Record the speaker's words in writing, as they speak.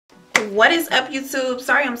What is up, YouTube?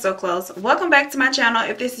 Sorry I'm so close. Welcome back to my channel.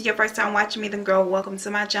 If this is your first time watching me, then girl, welcome to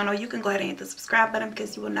my channel. You can go ahead and hit the subscribe button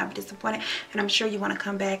because you will not be disappointed, and I'm sure you want to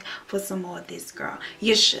come back for some more of this, girl.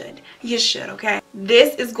 You should, okay?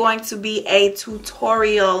 This is going to be a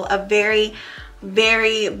tutorial, a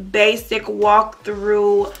very basic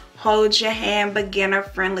walkthrough, hold your hand, beginner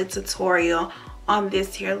friendly tutorial on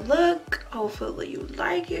this here look. Hopefully you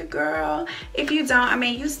like it, girl. If you don't, I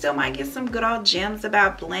mean, you still might get some good old gems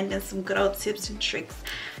about blending, some good old tips and tricks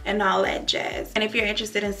and all that jazz. And if you're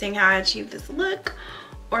interested in seeing how I achieve this look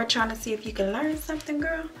or trying to see if you can learn something,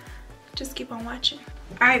 girl, just keep on watching.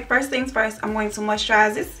 All right, first things first, I'm going to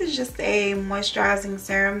moisturize. This is just a moisturizing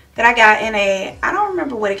serum that I got in a, I don't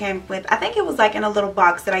remember what it came with. I think it was like in a little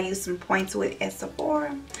box that I used some points with at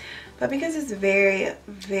Sephora. But because it's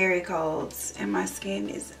very cold and my skin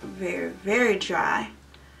is very dry,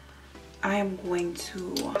 I am going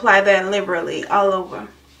to apply that liberally all over.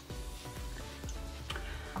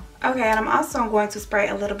 Okay, and I'm also going to spray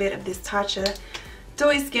a little bit of this Tatcha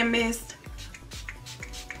Dewy Skin Mist,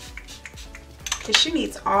 because she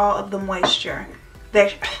needs all of the moisture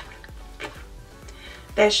that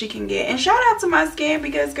she can get. And shout out to my skin,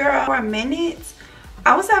 because girl, for a minute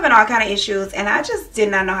I was having all kind of issues and I just did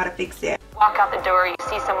not know how to fix it. Walk out the door, you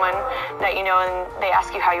see someone that you know and they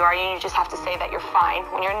ask you how you are, you just have to say that you're fine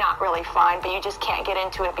when you're not really fine, but you just can't get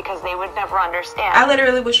into it because they would never understand. I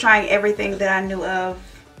literally was trying everything that I knew of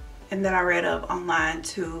and that I read of online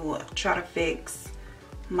to try to fix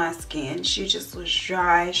my skin. She just was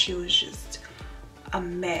dry, she was just a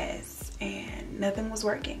mess and nothing was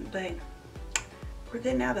working, but we're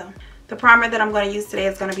good now though. The primer that I'm going to use today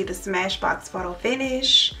is going to be the Smashbox Photo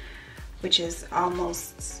Finish, which is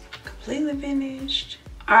almost completely finished.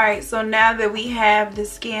 Alright, so now that we have the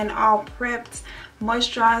skin all prepped,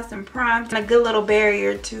 moisturized and primed, and a good little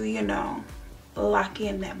barrier to, you know, lock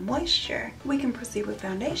in that moisture, we can proceed with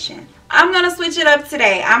foundation. I'm going to switch it up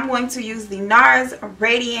today. I'm going to use the NARS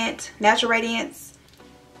Natural Radiance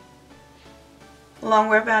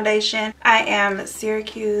Longwear Foundation. I am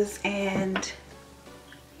Syracuse, and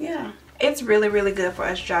yeah, it's really good for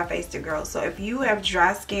us dry faced girls. So if you have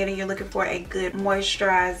dry skin and you're looking for a good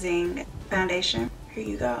moisturizing foundation, here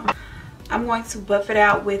you go. I'm going to buff it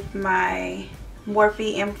out with my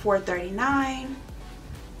Morphe M439.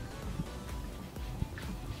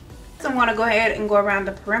 So I'm going to go ahead and go around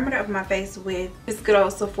the perimeter of my face with this good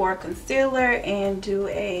old Sephora concealer and do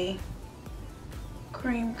a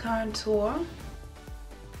cream contour.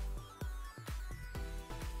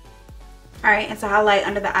 Alright, and to highlight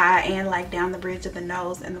under the eye and like down the bridge of the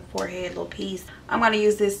nose and the forehead little piece, I'm going to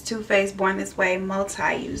use this Too Faced Born This Way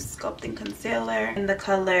multi-use sculpting concealer in the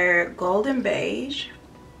color Golden Beige.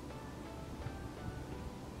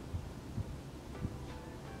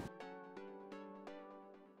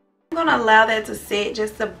 I'm going to allow that to sit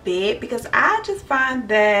just a bit because I just find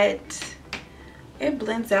that it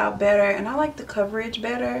blends out better and I like the coverage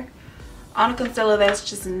better on a concealer that's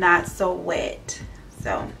just not so wet.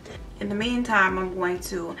 So in the meantime, I'm going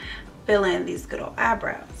to fill in these good old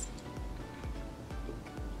eyebrows.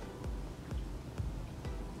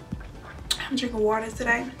 I'm drinking water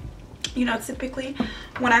today. You know, typically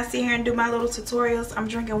when I sit here and do my little tutorials, I'm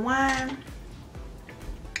drinking wine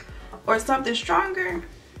or something stronger.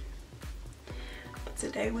 But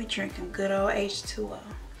today we're drinking good old H2O.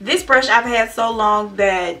 This brush I've had so long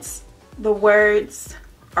that the words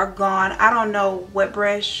are gone. I don't know what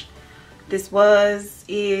brush this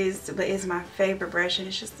is, but it's my favorite brush, and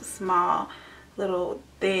it's just a small little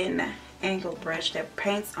thin angled brush that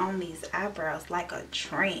paints on these eyebrows like a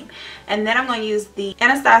dream. And then I'm going to use the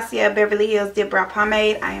Anastasia Beverly Hills Dip Brow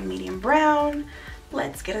Pomade. I am medium brown.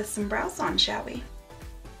 Let's get us some brows on, shall we?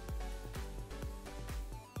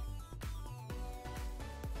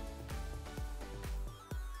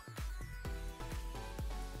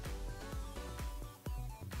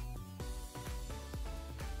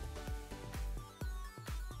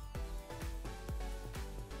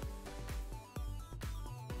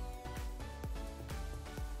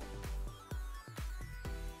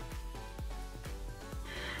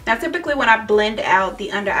 Now typically when I blend out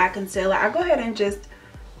the under eye concealer, I go ahead and just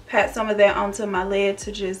pat some of that onto my lid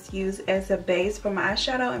to just use as a base for my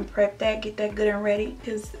eyeshadow and prep that, get that good and ready,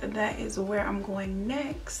 because that is where I'm going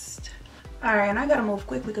next. Alright, and I gotta move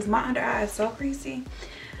quickly because my under eye is so creasy.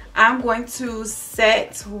 I'm going to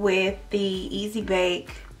set with the Easy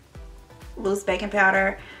Bake Loose Baking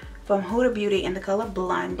Powder from Huda Beauty in the color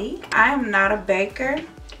Blondie. I am not a baker,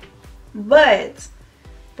 but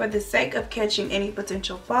for the sake of catching any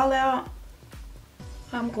potential fallout,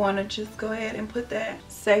 I'm going to just go ahead and put that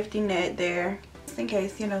safety net there just in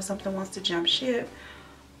case, you know, something wants to jump ship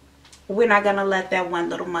we're not gonna let that one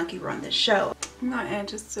little monkey run the show. I'm gonna add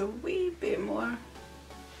just a wee bit more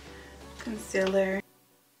concealer.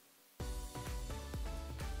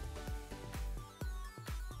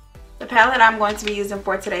 The palette I'm going to be using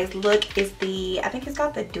for today's look is the, I think it's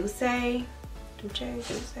called the Douce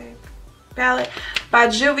palette by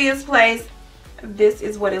Juvias Place. This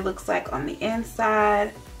is what it looks like on the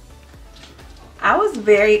inside. I was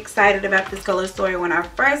very excited about this color story when I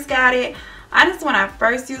first got it. Honestly, when I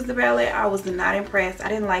first used the palette, I was not impressed. I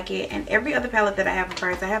didn't like it. And every other palette that I have of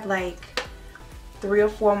hers, I have like 3 or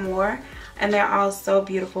 4 more. And they're all so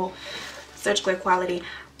beautiful. Such great quality.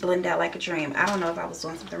 Blend out like a dream. I don't know if I was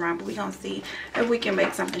doing something wrong, but we're gonna see if we can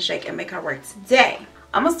make something shake and make her work today.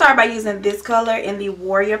 I'm gonna start by using this color in the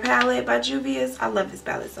Warrior palette by Juvias. I love this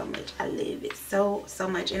palette so much. I love it so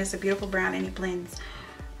much, and it's a beautiful brown and it blends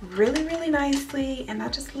really nicely, and I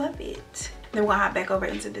just love it. Then we'll hop back over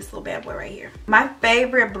into this little bad boy right here. My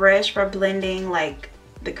favorite brush for blending like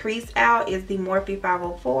the crease out is the Morphe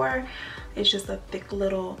 504. It's just a thick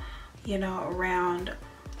little, you know, round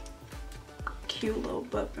cute little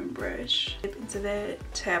buffing brush. Dip into that,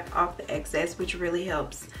 tap off the excess, which really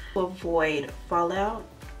helps to avoid fallout.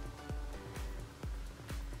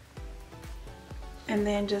 And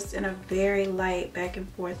then just in a very light back and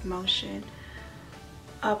forth motion,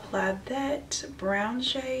 apply that brown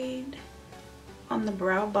shade on the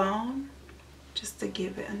brow bone just to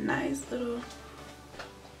give it a nice little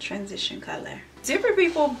transition color. Different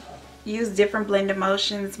people use different blending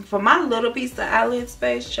motions. For my little piece of eyelid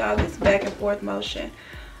space, child, this back and forth motion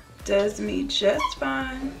does me just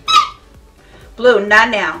fine. Blue, not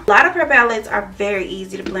now. A lot of her palettes are very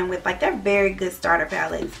easy to blend with. Like, they're very good starter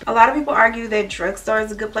palettes. A lot of people argue that drugstore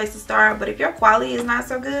is a good place to start, but if your quality is not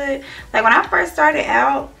so good, like when I first started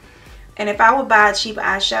out, and if I would buy a cheap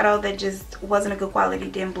eyeshadow that just wasn't a good quality,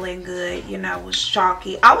 didn't blend good, you know, was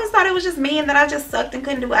chalky, I always thought it was just me and that I just sucked and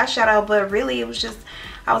couldn't do eyeshadow, but really it was just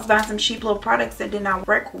I was buying some cheap little products that did not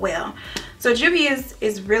work well. So Juvias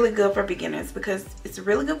is really good for beginners because it's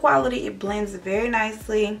really good quality, it blends very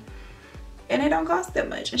nicely, and it don't cost that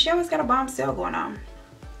much, and she always got a bomb sale going on.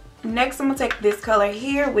 Next, I'm gonna take this color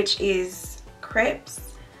here, which is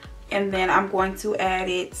Crepes, and then I'm going to add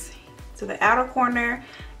it to the outer corner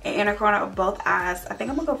and inner corner of both eyes. I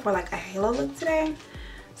think I'm gonna go for like a halo look today.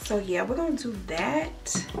 So yeah, we're gonna do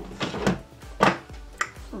that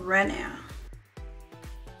right now.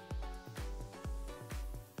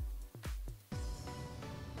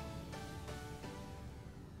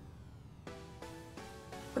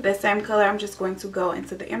 With that same color, I'm just going to go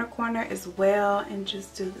into the inner corner as well and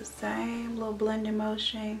just do the same little blending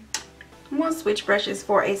motion. I'm going to switch brushes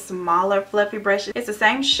for a smaller fluffy brush. It's the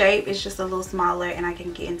same shape, it's just a little smaller, and I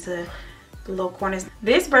can get into the little corners.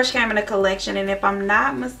 This brush came in a collection, and if I'm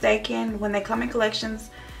not mistaken, when they come in collections,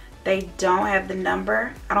 they don't have the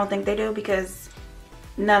number. I don't think they do, because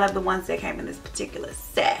none of the ones that came in this particular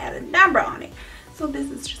set had a number on it. So this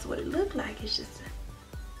is just what it looked like. It's just,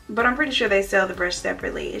 but I'm pretty sure they sell the brush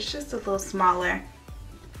separately. It's just a little smaller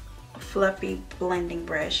fluffy blending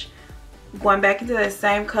brush. Going back into that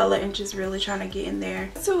same color and just really trying to get in there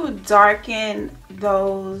to darken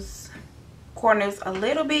those corners a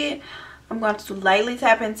little bit. I'm going to lightly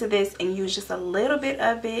tap into this and use just a little bit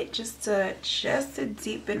of it just to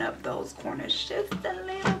deepen up those corners just a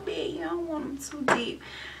little bit. You don't want them too deep,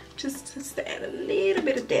 just to add a little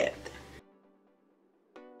bit of depth.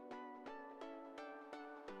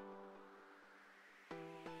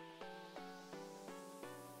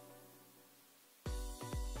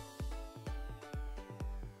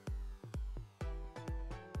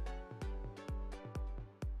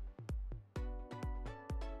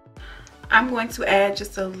 I'm going to add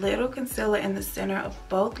just a little concealer in the center of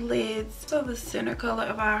both lids. So the center color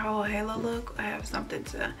of our whole halo look, I have something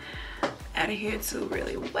to adhere to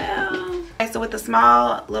really well. Okay, so with a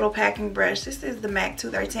small little packing brush, this is the MAC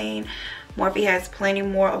 213. Morphe has plenty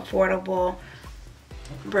more affordable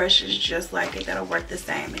brushes just like it that'll work the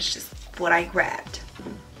same. It's just what I grabbed.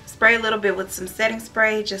 Spray a little bit with some setting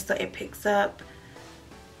spray just so it picks up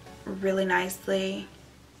really nicely.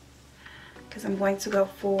 Because I'm going to go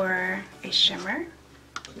for a shimmer,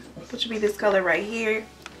 which will be this color right here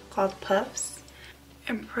called Puffs,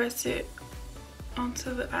 and press it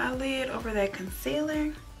onto the eyelid over that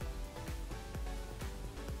concealer.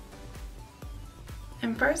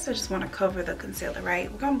 And first I just want to cover the concealer,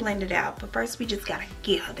 right? We're going to blend it out, but first we just got to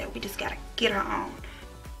get her there. We just got to get her on.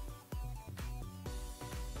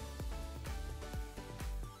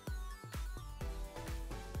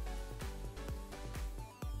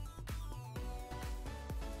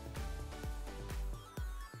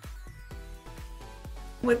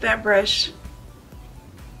 With that brush,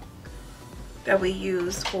 that we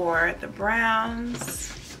use for the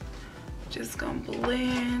browns. Just gonna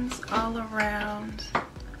blend all around.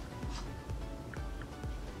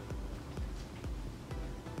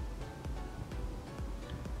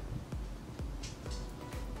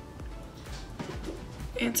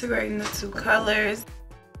 Integrating the two colors.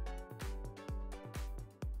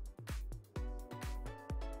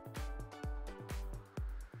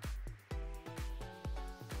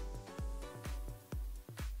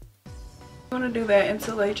 I'm gonna do that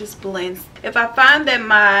until it just blends. If I find that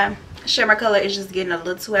my shimmer color is just getting a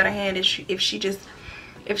little too out of hand, if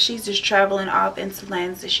she's just traveling off into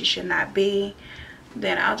lands that she should not be,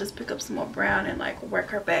 then I'll just pick up some more brown and like work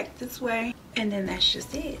her back this way, and then that's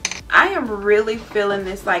just it. I am really feeling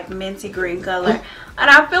this like minty green color, and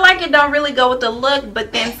I feel like it don't really go with the look,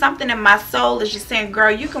 but then something in my soul is just saying,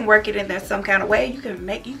 girl, you can work it in there some kind of way. You can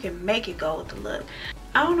make it go with the look.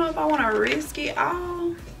 I don't know if I want to risk it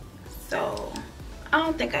all, so I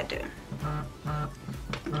don't think I do.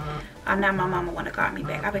 Now my mama want to call me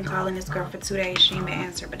back. I've been calling this girl for 2 days. She ain't been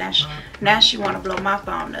answering, but now she want to blow my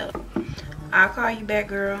phone up. I'll call you back,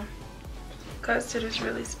 girl. Custard is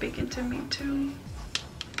really speaking to me too.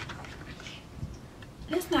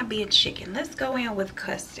 Let's not be a chicken. Let's go in with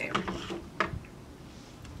custard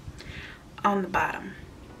on the bottom.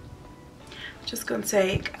 Just gonna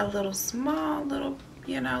take a little small little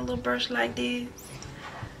brush like this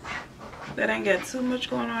that ain't got too much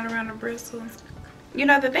going on around the bristles. You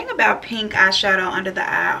know, the thing about pink eyeshadow under the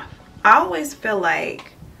eye, I always feel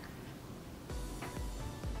like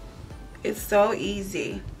it's so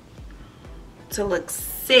easy to look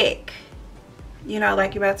sick, you know,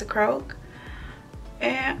 like you're about to croak,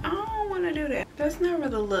 and I don't want to do that. That's never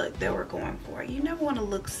the look that we're going for. You never want to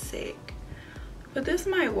look sick, but this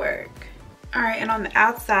might work. All right, and on the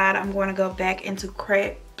outside I'm going to go back into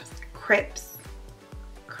crepes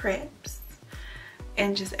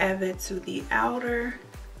and just add that to the outer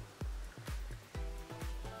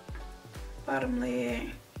bottom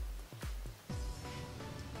lid,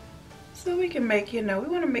 so we can make, you know, we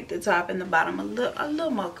want to make the top and the bottom a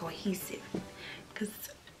little more cohesive, because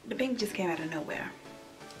the pink just came out of nowhere.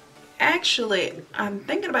 Actually, I'm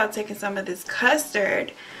thinking about taking some of this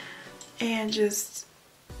custard and just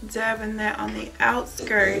dabbing that on the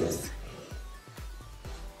outskirts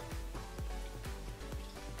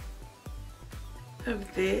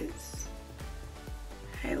of this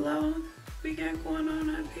halo we got going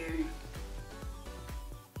on up here.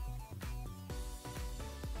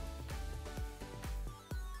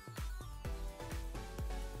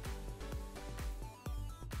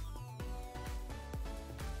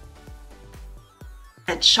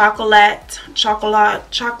 Chocolates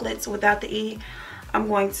without the E, I'm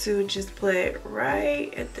going to just put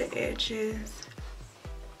right at the edges.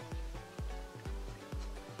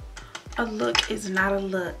 A look is not a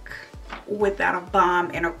look without a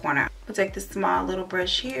bomb inner corner. I'll take this small little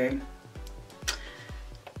brush here,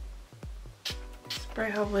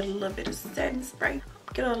 spray her with a little bit of setting spray,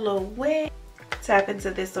 get her a little wet, tap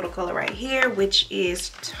into this little color right here, which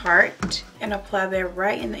is Tarte, and apply that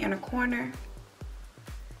right in the inner corner.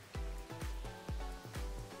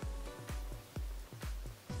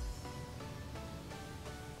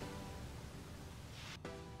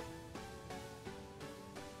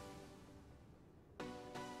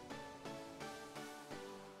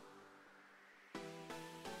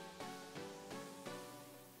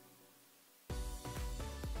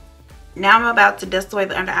 Now I'm about to dust away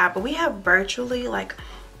the under eye, but we have virtually like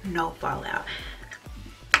no fallout.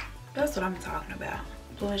 That's what I'm talking about.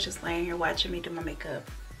 Blue is just laying here watching me do my makeup,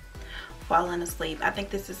 falling asleep. I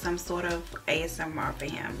think this is some sort of ASMR for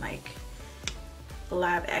him, like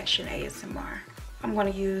live action ASMR. I'm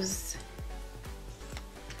going to use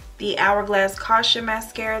the Hourglass Caution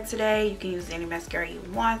mascara today. You can use any mascara you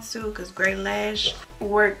want to, because Gray Lash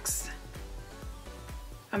works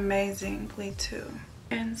amazingly too.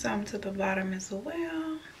 And some to the bottom as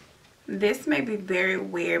well. This may be very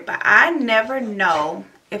weird, but I never know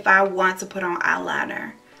if I want to put on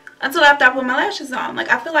eyeliner until after I put my lashes on.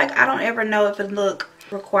 Like, I feel like I don't ever know if a look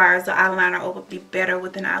requires an eyeliner or would be better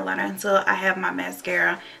with an eyeliner until I have my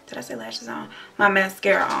mascara. Did I say lashes on? My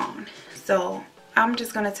mascara on. So I'm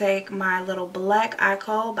just gonna take my little black eye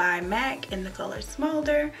kohl by MAC in the color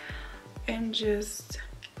Smolder and just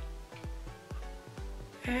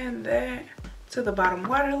add that to the bottom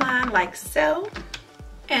waterline like so.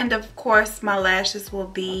 And of course my lashes will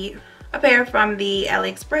be a pair from the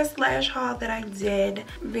AliExpress lash haul that I did.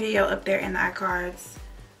 Video up there in the iCards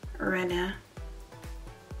right now.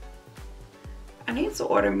 I need to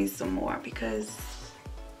order me some more because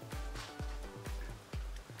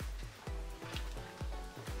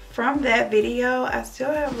from that video, I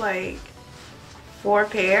still have like 4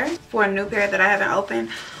 pairs for a new pair that I haven't opened.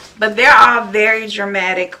 But they're all very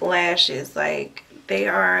dramatic lashes. Like, they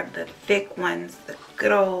are the thick ones, the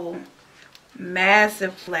good old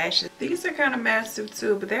massive lashes. These are kind of massive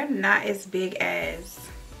too, but they're not as big as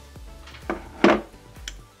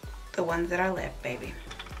the ones that I left, baby.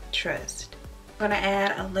 Trust. I'm gonna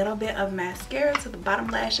add a little bit of mascara to the bottom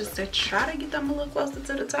lashes to try to get them a little closer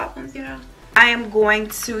to the top ones, you know. I am going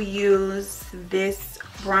to use this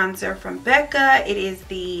bronzer from Becca. It is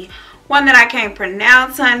the one that I can't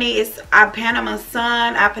pronounce, honey. It's Ipanema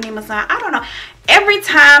Sun. I don't know. Every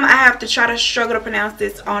time I have to try to struggle to pronounce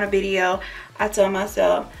this on a video, I tell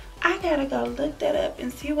myself, I gotta go look that up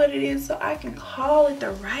and see what it is so I can call it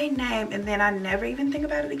the right name, and then I never even think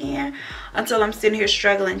about it again until I'm sitting here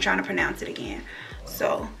struggling trying to pronounce it again.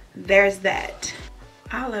 So there's that.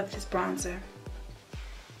 I love this bronzer.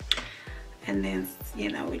 And then,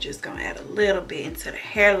 you know, we're just gonna add a little bit into the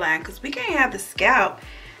hairline because we can't have the scalp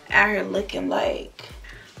out here looking like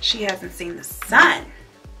she hasn't seen the sun.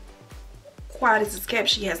 Quiet as it's kept,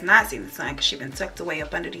 she has not seen the sun because she's been tucked away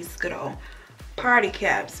up under these good old party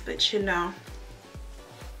caps. But you know,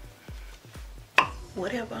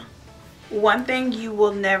 whatever. One thing you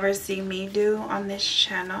will never see me do on this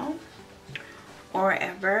channel or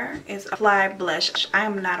ever is apply blush. I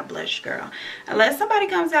am not a blush girl unless somebody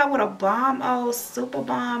comes out with a bomb, old super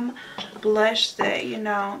bomb blush that, you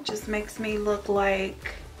know, just makes me look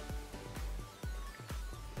like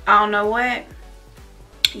I don't know what.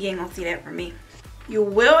 You ain't gonna see that from me. You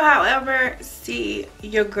will, however, see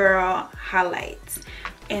your girl highlights.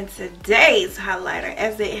 And today's highlighter,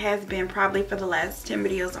 as it has been probably for the last 10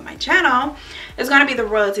 videos on my channel, is going to be the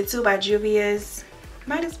Royalty 2 by Juvias.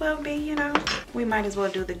 Might as well be, you know. We might as well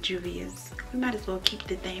do the Juvias. We might as well keep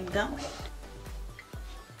the theme going.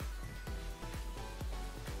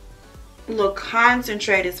 Little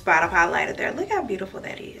concentrated spot of highlighter there. Look how beautiful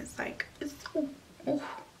that is. Like, it's, ooh,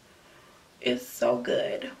 it's so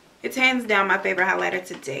good. It's hands down my favorite highlighter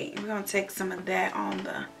to date. We're going to take some of that on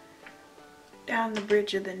the, down the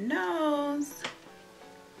bridge of the nose.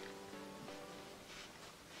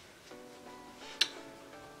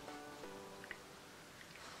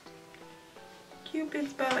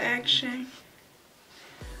 Cupid's bow action.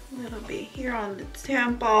 A little bit here on the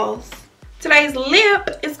temples. Today's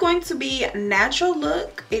lip is going to be Natural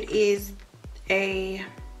Look. It is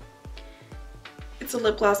it's a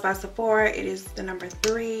lip gloss by Sephora. It is the number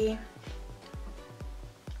 3.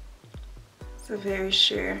 It's a very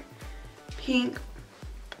sheer pink.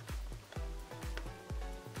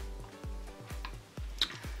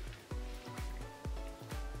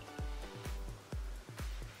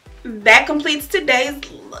 That completes today's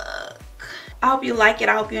look. I hope you like it.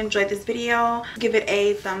 I hope you enjoyed this video. Give it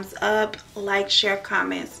a thumbs up, like, share,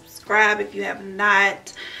 comment, subscribe if you have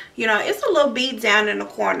not. You know, it's a little bee down in the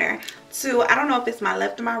corner too. I don't know if it's my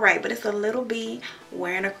left or my right, but it's a little bee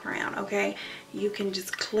wearing a crown. Okay, you can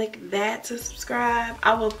just click that to subscribe.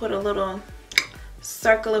 I will put a little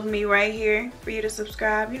circle of me right here for you to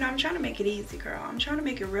subscribe. You know, I'm trying to make it easy, girl. I'm trying to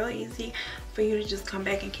make it real easy for you to just come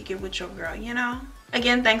back and kick it with your girl, you know.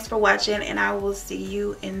 Again, thanks for watching, and I will see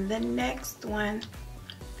you in the next one.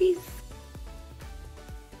 Peace.